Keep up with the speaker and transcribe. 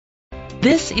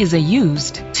This is a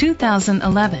used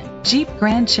 2011 Jeep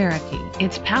Grand Cherokee.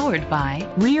 It's powered by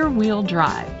rear-wheel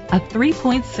drive, a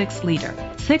 3.6-liter,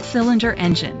 6-cylinder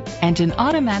engine, and an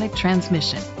automatic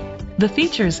transmission. The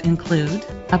features include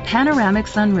a panoramic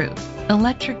sunroof,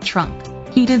 electric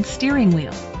trunk, heated steering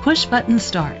wheel, push-button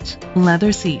start,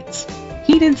 leather seats,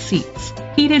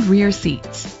 heated rear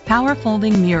seats, power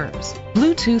folding mirrors,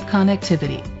 Bluetooth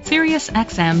connectivity, Sirius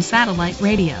XM satellite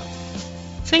radio.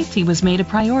 Safety was made a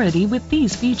priority with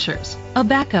these features: a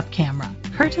backup camera,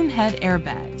 curtain head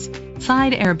airbags,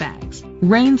 side airbags,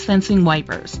 rain sensing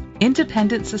wipers,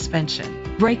 independent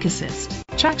suspension, brake assist,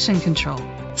 traction control,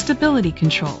 stability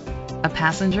control, a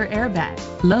passenger airbag,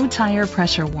 low tire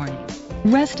pressure warning.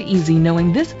 Rest easy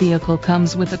knowing this vehicle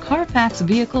comes with a Carfax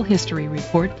Vehicle History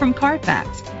Report from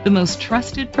Carfax, the most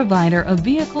trusted provider of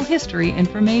vehicle history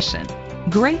information.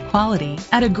 Great quality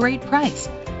at a great price.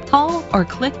 Call or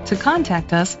click to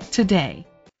contact us today.